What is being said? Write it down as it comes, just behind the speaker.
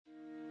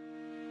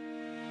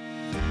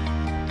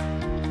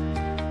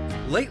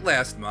Late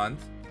last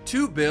month,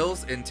 two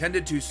bills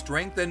intended to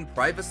strengthen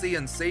privacy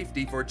and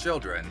safety for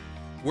children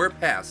were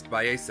passed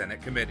by a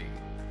Senate committee,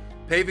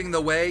 paving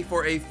the way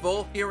for a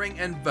full hearing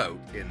and vote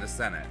in the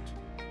Senate.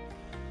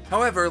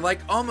 However, like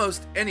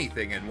almost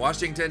anything in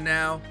Washington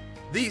now,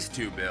 these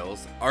two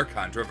bills are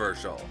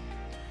controversial.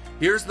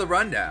 Here's the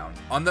rundown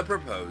on the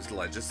proposed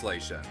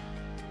legislation.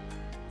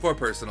 For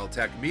Personal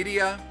Tech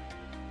Media,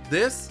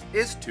 this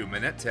is 2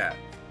 Minute Tech.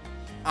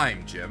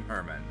 I'm Jim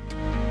Herman.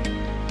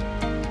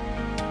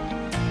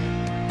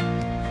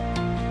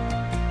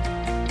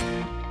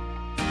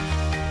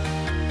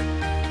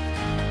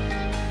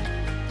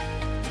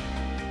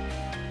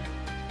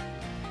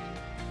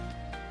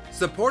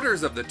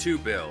 Supporters of the two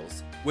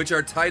bills, which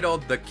are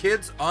titled the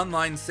Kids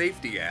Online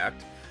Safety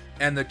Act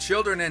and the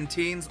Children and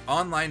Teens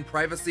Online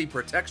Privacy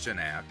Protection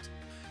Act,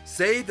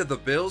 say that the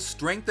bills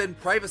strengthen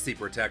privacy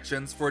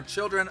protections for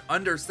children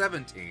under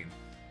 17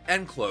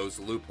 and close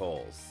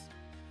loopholes.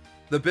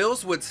 The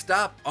bills would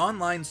stop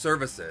online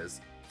services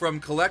from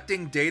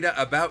collecting data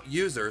about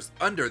users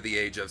under the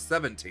age of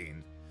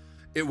 17.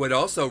 It would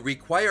also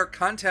require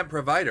content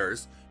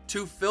providers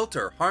to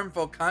filter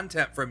harmful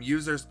content from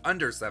users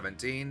under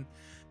 17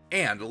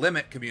 and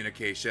limit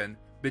communication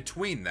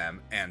between them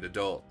and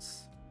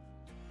adults.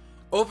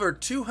 Over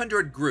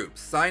 200 groups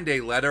signed a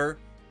letter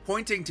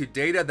pointing to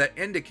data that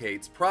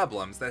indicates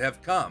problems that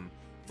have come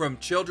from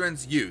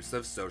children's use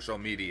of social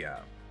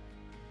media.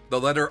 The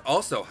letter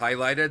also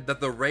highlighted that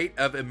the rate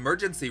of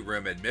emergency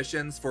room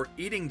admissions for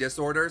eating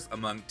disorders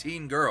among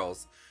teen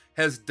girls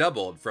has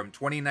doubled from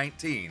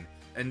 2019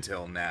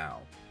 until now.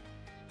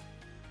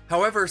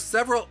 However,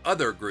 several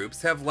other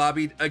groups have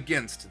lobbied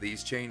against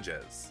these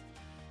changes.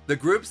 The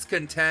groups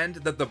contend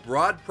that the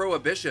broad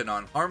prohibition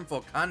on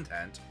harmful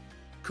content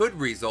could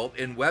result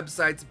in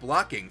websites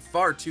blocking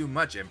far too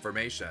much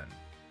information.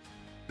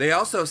 They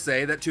also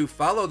say that to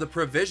follow the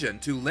provision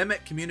to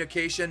limit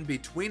communication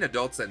between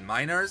adults and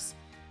minors,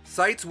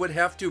 sites would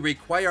have to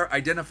require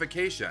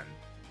identification,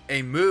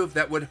 a move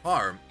that would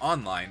harm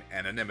online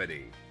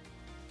anonymity.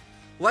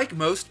 Like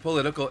most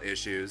political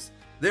issues,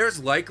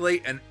 there's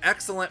likely an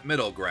excellent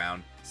middle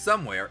ground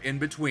somewhere in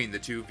between the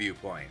two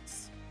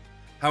viewpoints.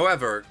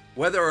 However,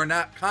 whether or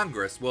not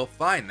Congress will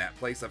find that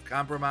place of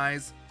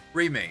compromise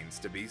remains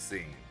to be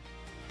seen.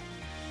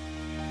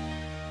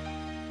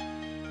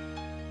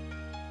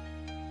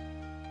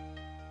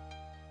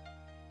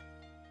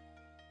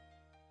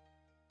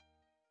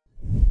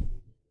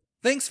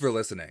 Thanks for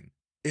listening.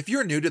 If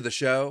you're new to the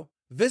show,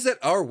 visit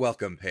our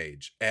welcome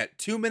page at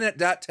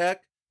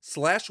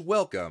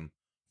 2minute.tech/welcome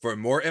for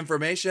more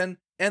information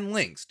and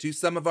links to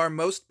some of our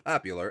most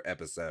popular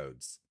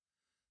episodes.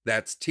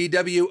 That's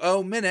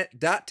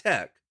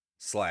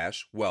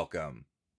TWOminute.tech/welcome.